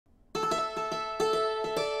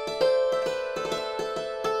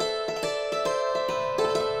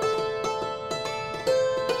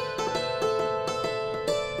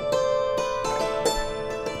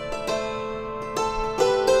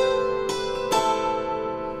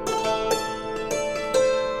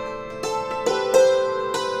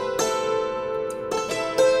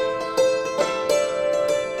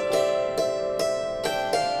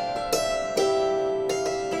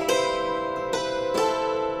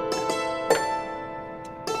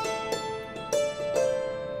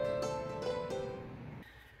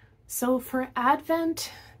So for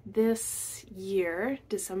Advent this year,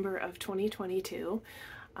 December of 2022,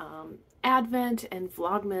 Advent and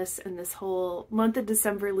Vlogmas and this whole month of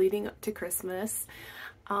December leading up to Christmas,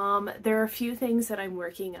 there are a few things that I'm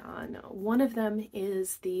working on. One of them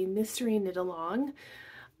is the Mystery Knit-Along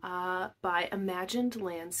by Imagined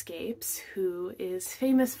Landscapes, who is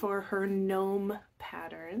famous for her gnome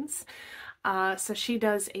patterns. So she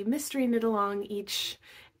does a mystery knit-along each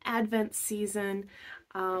Advent season.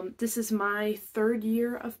 This is my third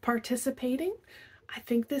year of participating. I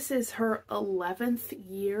think this is her 11th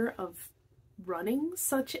year of running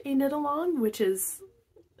such a knit-along, which is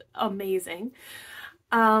amazing.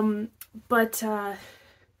 So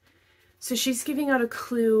she's giving out a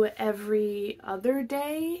clue every other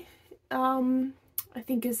day, I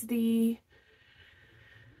think is the,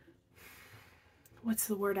 what's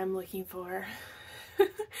the word I'm looking for?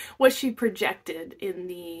 What she projected in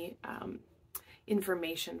the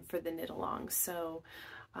information for the knit-along. So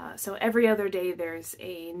every other day there's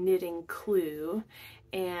a knitting clue,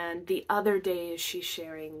 and the other days she's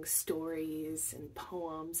sharing stories and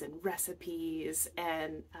poems and recipes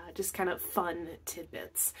and just kind of fun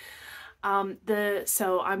tidbits.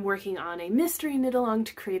 So I'm working on a mystery knit-along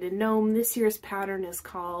to create a gnome. This year's pattern is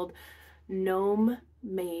called Gnome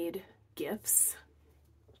Made Gifts,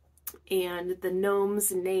 and the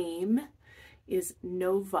gnome's name is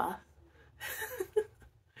Nova.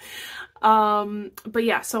 But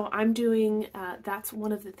yeah, so I'm doing, that's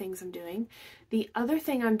one of the things I'm doing. The other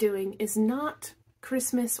thing I'm doing is not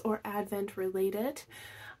Christmas or Advent related,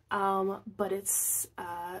 but it's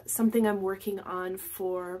something I'm working on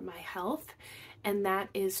for my health, and that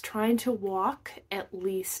is trying to walk at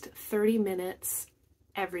least 30 minutes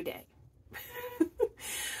every day.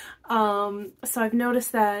 So I've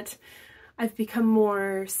noticed that I've become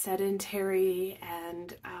more sedentary,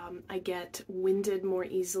 and I get winded more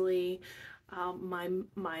easily.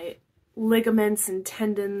 My ligaments and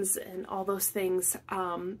tendons and all those things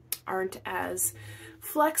aren't as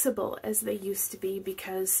flexible as they used to be,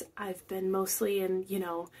 because I've been mostly in, you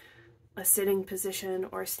know, a sitting position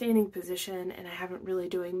or a standing position, and I haven't really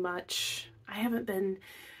doing much. I haven't been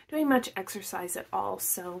doing much exercise at all.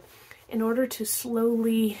 So in order to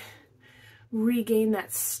slowly regain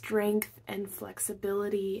that strength and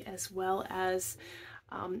flexibility, as well as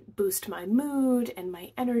boost my mood and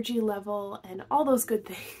my energy level and all those good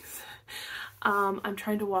things, I'm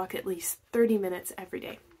trying to walk at least 30 minutes every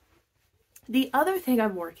day. The other thing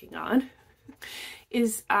I'm working on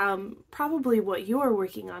is probably what you're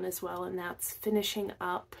working on as well, and that's finishing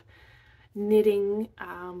up knitting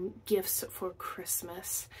gifts for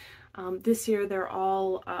Christmas. This year they're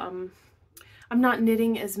all, I'm not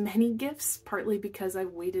knitting as many gifts, partly because I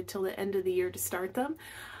waited till the end of the year to start them.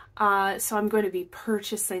 So I'm going to be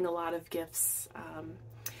purchasing a lot of gifts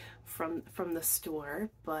from the store,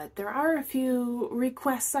 but there are a few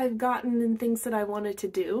requests I've gotten and things that I wanted to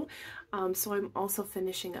do. So I'm also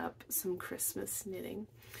finishing up some Christmas knitting.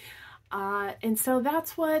 And so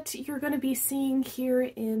that's what you're going to be seeing here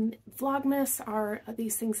in Vlogmas, are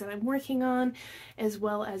these things that I'm working on, as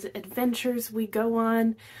well as adventures we go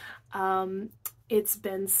on. It's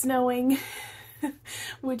been snowing,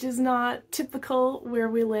 which is not typical where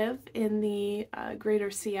we live in the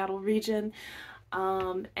greater Seattle region,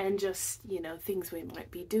 and just, you know, things we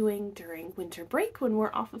might be doing during winter break when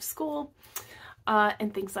we're off of school,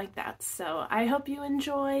 and things like that. So I hope you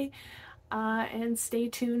enjoy, and stay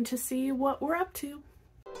tuned to see what we're up to.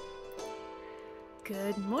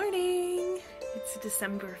 Good morning! It's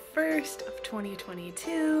December 1st of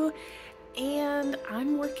 2022, and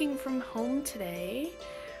I'm working from home today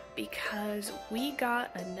because we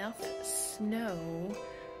got enough snow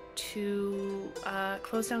to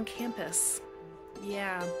close down campus.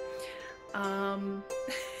 Yeah.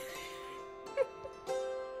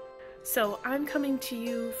 So I'm coming to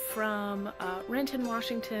you from Renton,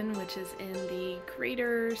 Washington, which is in the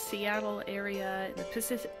greater Seattle area in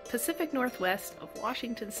the Pacific Northwest of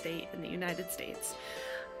Washington State in the United States.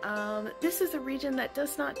 This is a region that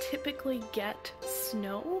does not typically get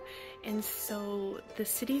snow, and so the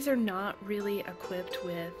cities are not really equipped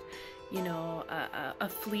with, you know, a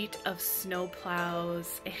fleet of snow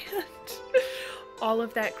plows and all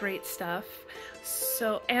of that great stuff.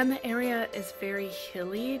 So, and the area is very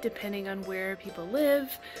hilly depending on where people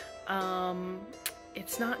live.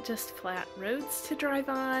 It's not just flat roads to drive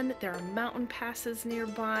on, there are mountain passes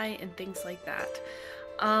nearby and things like that.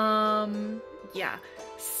 Yeah,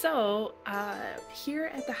 so here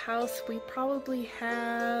at the house we probably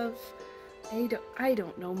have, I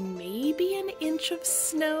don't know, maybe an inch of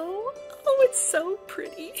snow. Oh, it's so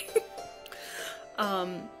pretty.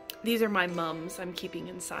 These are my mums I'm keeping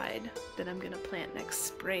inside that I'm gonna plant next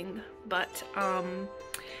spring. But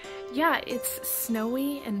yeah, it's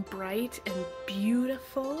snowy and bright and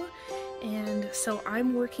beautiful, and so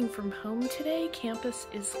I'm working from home today. Campus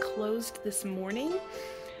is closed this morning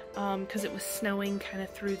because it was snowing kind of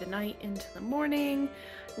through the night into the morning.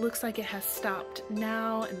 Looks like it has stopped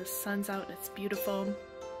now and the sun's out and it's beautiful.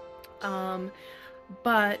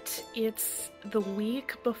 But it's the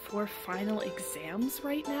week before final exams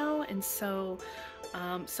right now, and so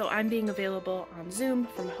I'm being available on Zoom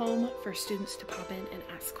from home for students to pop in and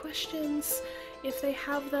ask questions if they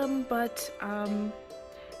have them. But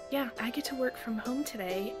yeah, I get to work from home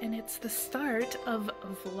today, and it's the start of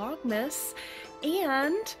Vlogmas,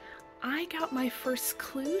 and I got my first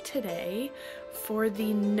clue today for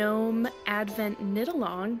the Gnome Advent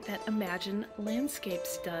Knit-Along that Imagine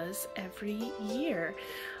Landscapes does every year.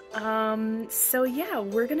 So yeah,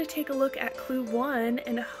 we're gonna take a look at clue 1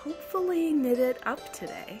 and hopefully knit it up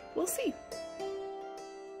today. We'll see.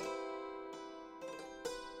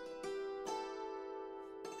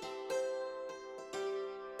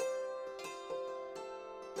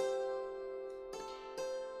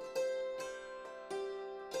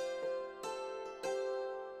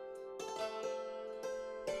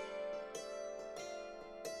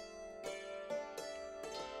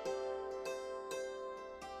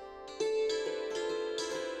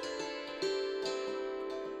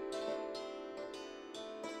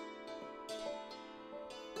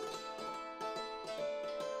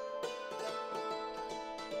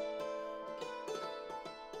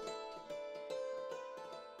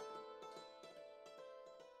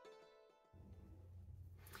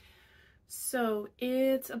 So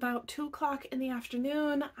it's about 2 o'clock in the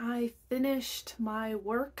afternoon. I finished my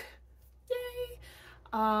work.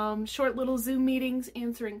 Yay! Short little Zoom meetings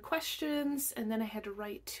answering questions, and then I had to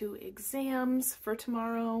write 2 exams for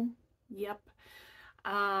tomorrow. Yep.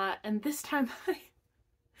 And this time I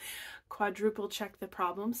quadruple checked the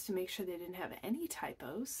problems to make sure they didn't have any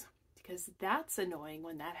typos, because that's annoying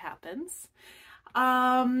when that happens.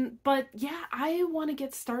 But yeah, I want to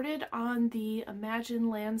get started on the Imagine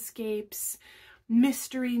Landscapes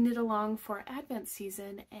mystery knit along for Advent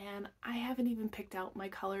season, and I haven't even picked out my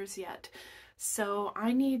colors yet. So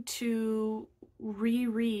I need to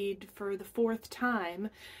reread for the 4th time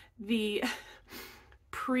the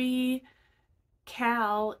pre-cal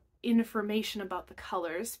information about the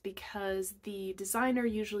colors, because the designer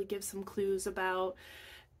usually gives some clues about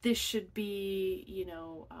this should be, you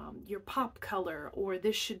know, your pop color, or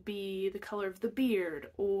this should be the color of the beard,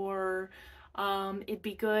 or it'd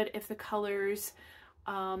be good if the colors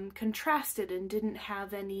contrasted and didn't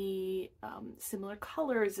have any similar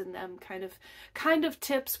colors in them, kind of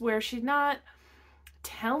tips where she's not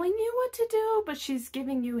telling you what to do, but she's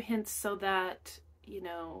giving you hints so that, you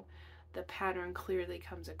know, the pattern clearly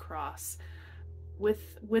comes across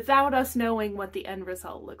without us knowing what the end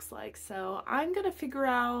result looks like. So I'm gonna figure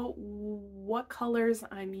out what colors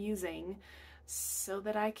I'm using so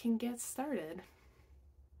that I can get started.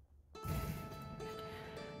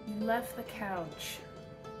 You left the couch.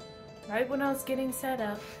 Right when I was getting set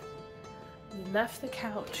up, you left the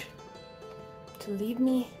couch to leave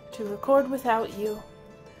me to record without you.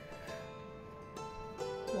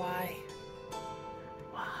 Why?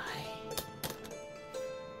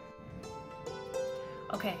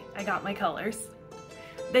 Okay, I got my colors.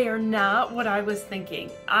 They are not what I was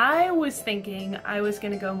thinking. I was thinking I was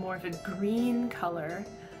gonna go more of a green color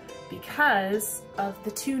because of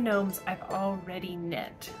the 2 gnomes I've already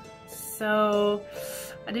knit. So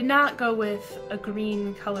I did not go with a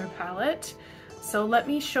green color palette. So let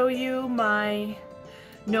me show you my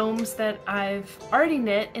gnomes that I've already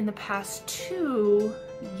knit in the past 2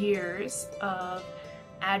 years of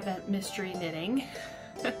Advent mystery knitting.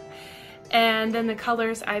 And then the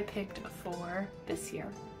colors I picked for this year.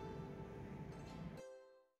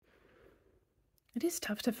 It is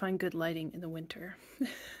tough to find good lighting in the winter.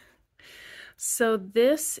 So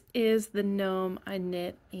this is the gnome I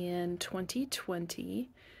knit in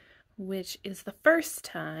 2020, which is the first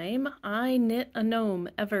time I knit a gnome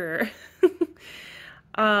ever.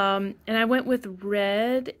 And I went with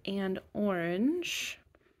red and orange.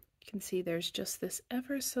 You can see there's just this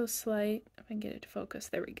ever so slight, if I can get it to focus,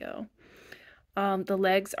 there we go. The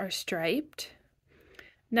legs are striped.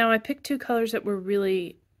 Now I picked 2 colors that were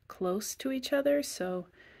really close to each other, so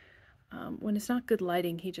when it's not good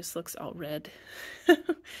lighting, he just looks all red.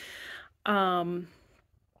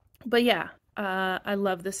 But yeah, I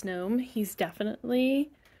love this gnome. He's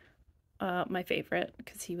definitely my favorite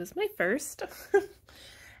because he was my first.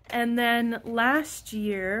 And then last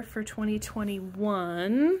year for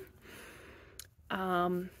 2021,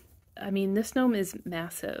 I mean, this gnome is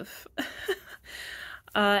massive.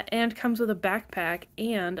 And comes with a backpack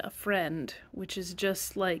and a friend, which is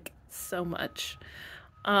just like so much.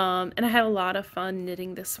 And I had a lot of fun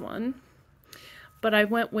knitting this one. But I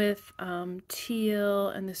went with teal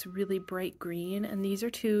and this really bright green, and these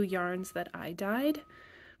are two yarns that I dyed,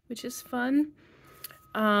 which is fun.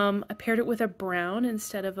 I paired it with a brown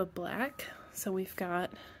instead of a black, so we've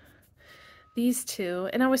got these two.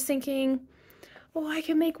 And I was thinking, oh, I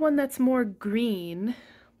can make one that's more green,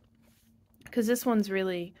 because this one's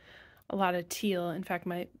really a lot of teal. In fact,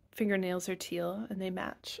 my fingernails are teal and they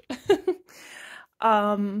match.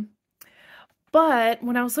 But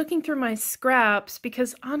when I was looking through my scraps,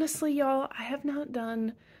 because honestly, y'all, I have not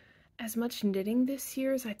done as much knitting this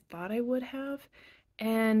year as I thought I would have.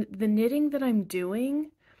 And the knitting that I'm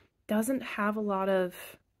doing doesn't have a lot of,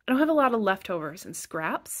 I don't have a lot of leftovers and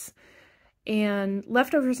scraps. And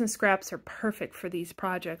leftovers and scraps are perfect for these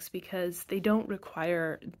projects because they don't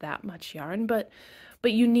require that much yarn, but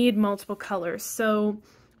you need multiple colors. So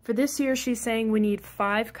for this year, she's saying we need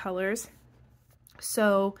 5 colors.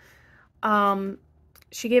 So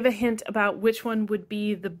she gave a hint about which one would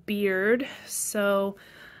be the beard. So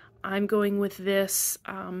I'm going with this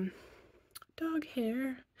dog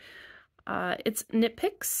hair. It's Knit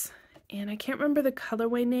Picks, and I can't remember the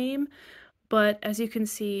colorway name, but as you can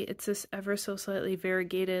see, it's this ever so slightly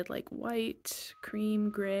variegated, like white,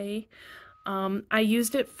 cream, gray. I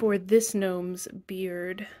used it for this gnome's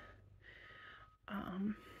beard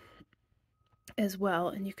as well,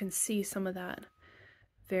 and you can see some of that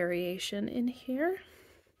variation in here.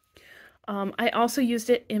 I also used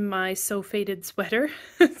it in my So Faded sweater,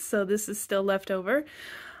 so this is still left over.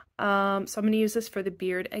 So I'm going to use this for the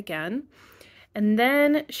beard again. And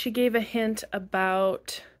then she gave a hint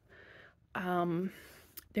about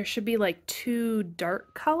there should be like 2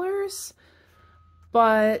 dark colors,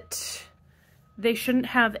 but they shouldn't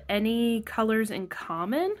have any colors in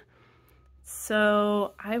common.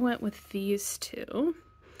 So I went with these 2.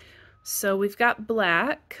 So we've got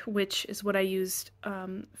black, which is what I used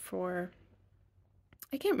for,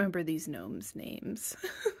 I can't remember these gnomes' names,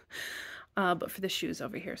 but for the shoes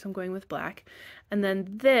over here. So I'm going with black. And then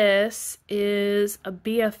this is a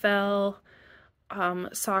BFL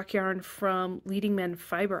sock yarn from Leading Men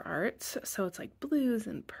Fiber Arts. So it's like blues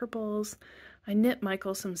and purples. I knit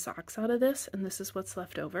Michael some socks out of this, and this is what's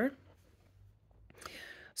left over.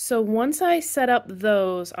 So once I set up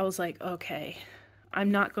those, I was like, okay,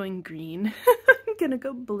 I'm not going green. I'm gonna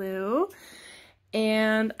go blue.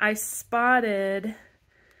 And I spotted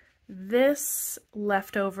this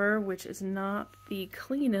leftover, which is not the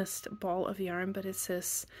cleanest ball of yarn, but it's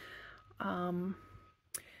this,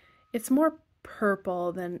 it's more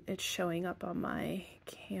purple than it's showing up on my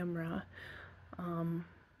camera.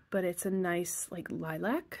 But it's a nice like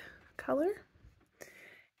lilac color.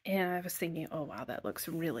 And I was thinking, oh wow, that looks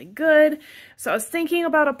really good. So I was thinking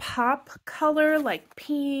about a pop color like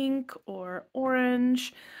pink or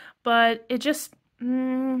orange, but it just,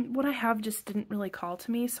 what I have just didn't really call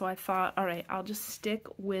to me. So I thought, all right, I'll just stick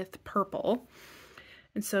with purple.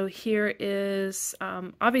 And so here is,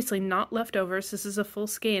 obviously not leftovers. This is a full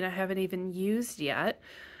skein I haven't even used yet.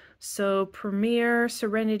 So Premier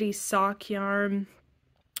Serenity sock yarn.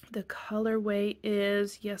 The colorway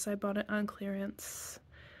is, yes, I bought it on clearance.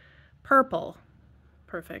 Purple.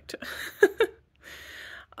 Perfect.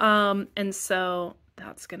 And so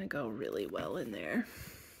that's gonna go really well in there.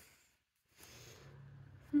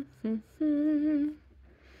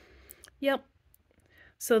 Yep.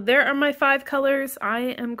 So there are my 5 colors. I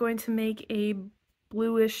am going to make a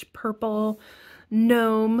bluish purple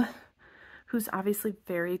gnome who's obviously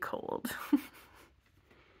very cold.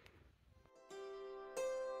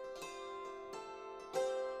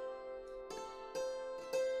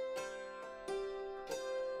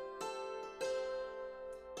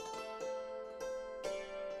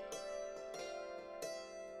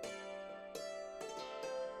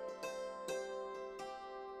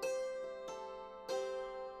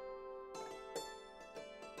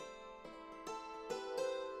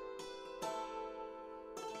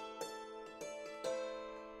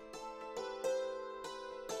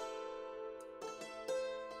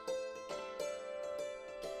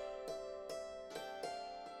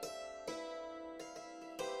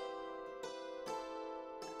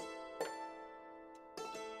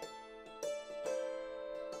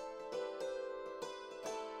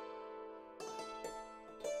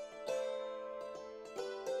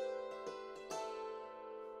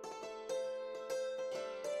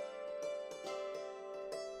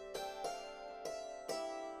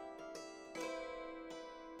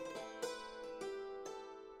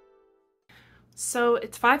 So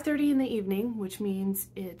it's 5:30 in the evening, which means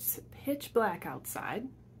it's pitch black outside.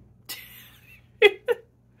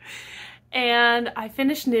 And I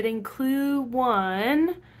finished knitting clue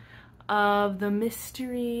 1 of the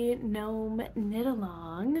Mystery Gnome Knit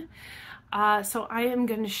Along. So I am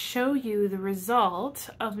going to show you the result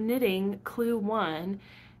of knitting clue 1.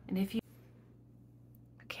 And if you...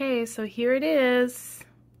 Okay, so here it is.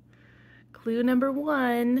 Clue number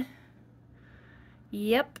 1.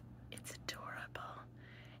 Yep, it's adorable.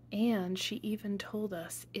 And she even told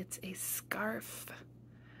us it's a scarf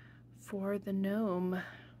for the gnome.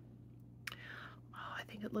 Oh, I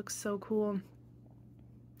think it looks so cool.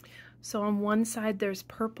 So on one side there's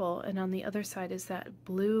purple, and on the other side is that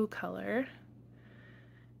blue color.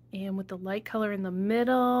 And with the light color in the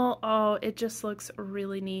middle, oh, it just looks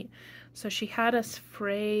really neat. So she had us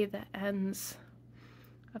fray the ends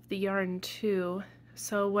of the yarn too.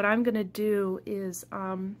 So what I'm gonna do is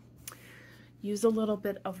use a little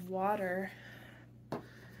bit of water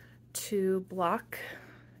to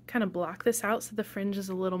kind of block this out so the fringe is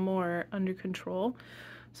a little more under control.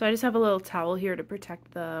 So I just have a little towel here to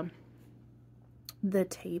protect the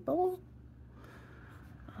table.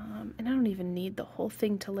 And I don't even need the whole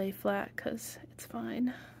thing to lay flat because it's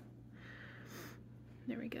fine.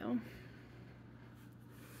 There we go.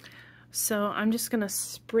 So I'm just gonna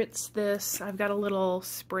spritz this. I've got a little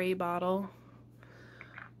spray bottle.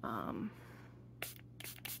 And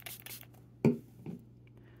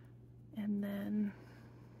then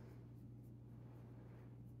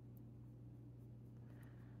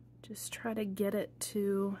just try to get it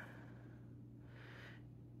to,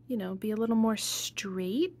 you know, be a little more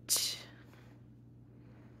straight.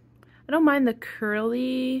 I don't mind the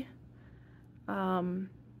curly,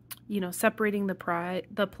 you know, separating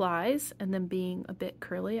the plies and then being a bit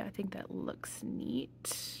curly. I think that looks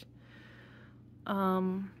neat.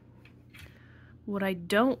 What I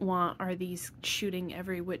don't want are these shooting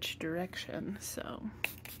every which direction, so.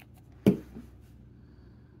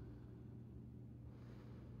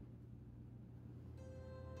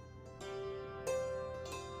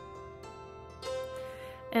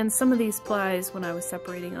 And some of these plies, when I was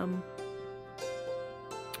separating them,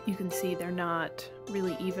 you can see they're not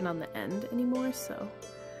really even on the end anymore, so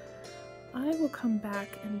I will come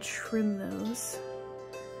back and trim those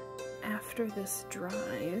after this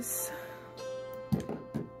dries.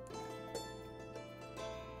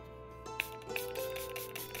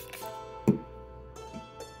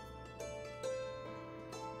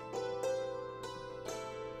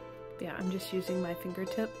 Yeah, I'm just using my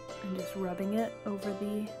fingertip and just rubbing it over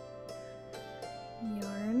the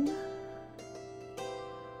yarn.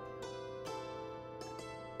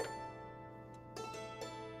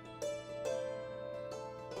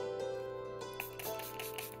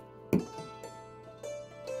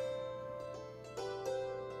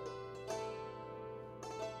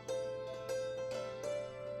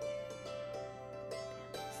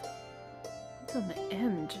 On the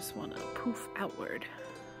end, just want to poof outward.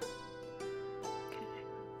 Okay,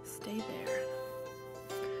 stay there.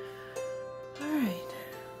 All right.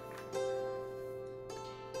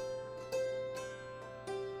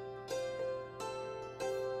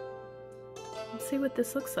 Let's see what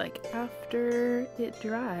this looks like after it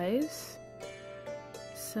dries.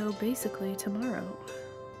 So basically tomorrow.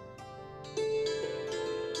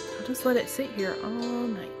 I'll just let it sit here all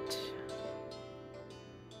night.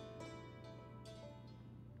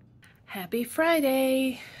 Happy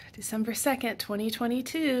Friday, December 2nd,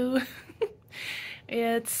 2022.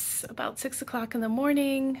 It's about 6 o'clock in the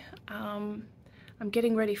morning. I'm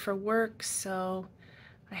getting ready for work, so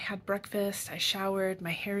I had breakfast, I showered,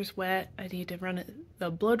 my hair's wet, I need to run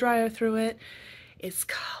the blow dryer through it. It's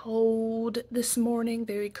cold this morning,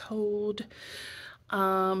 very cold.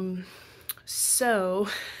 So,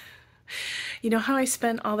 you know how I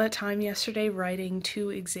spent all that time yesterday writing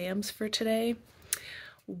 2 exams for today?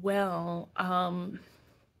 Well,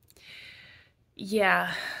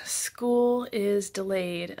 yeah, school is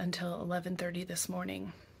delayed until 11:30 this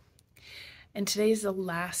morning. And today's the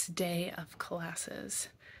last day of classes.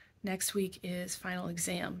 Next week is final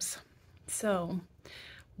exams. So,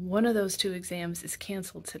 one of those 2 exams is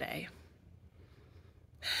canceled today.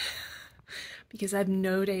 Because I have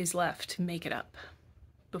no days left to make it up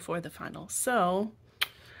before the final. So,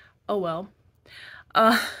 oh well.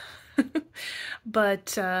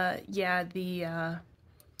 But yeah, the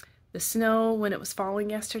snow when it was falling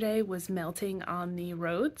yesterday was melting on the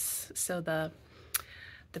roads, so the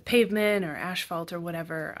pavement or asphalt or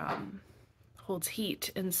whatever holds heat,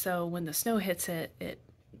 and so when the snow hits it, it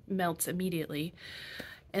melts immediately.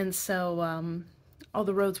 And so all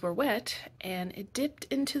the roads were wet, and it dipped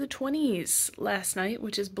into the 20s last night,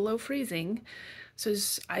 which is below freezing. So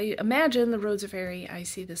I imagine the roads are very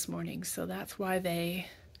icy this morning, so that's why they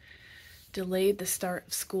delayed the start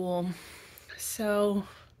of school. So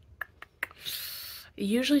it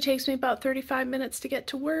usually takes me about 35 minutes to get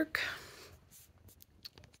to work.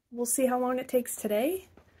 We'll see how long it takes today,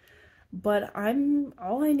 but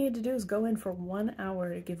all I need to do is go in for 1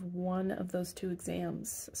 hour to give one of those 2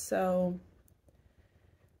 exams. So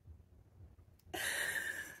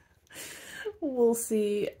we'll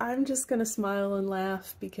see. I'm just gonna smile and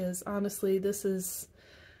laugh because honestly, this is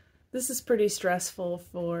pretty stressful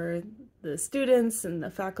for the students and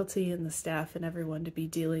the faculty and the staff and everyone to be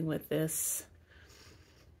dealing with this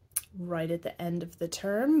right at the end of the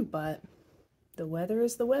term, but the weather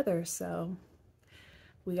is the weather, so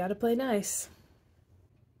we gotta play nice.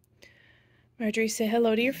 Marjorie, say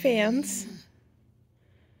hello to your fans.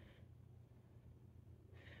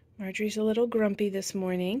 Marjorie's a little grumpy this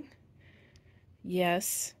morning.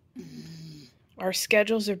 Yes. Our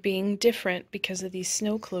schedules are being different because of these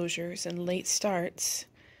snow closures and late starts.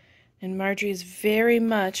 And Marjorie is very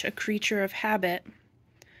much a creature of habit.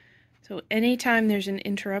 So anytime there's an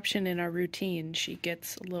interruption in our routine, she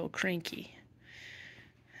gets a little cranky.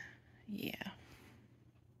 Yeah.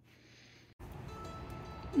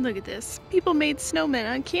 Look at this. People made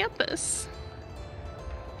snowmen on campus.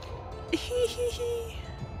 Hee hee hee.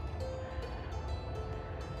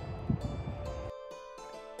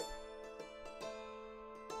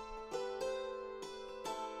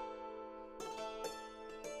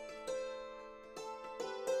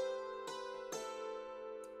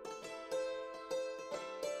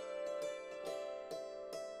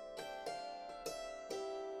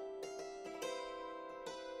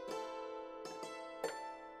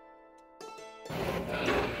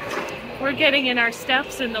 We're getting in our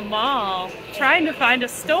steps in the mall, trying to find a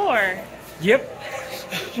store. Yep.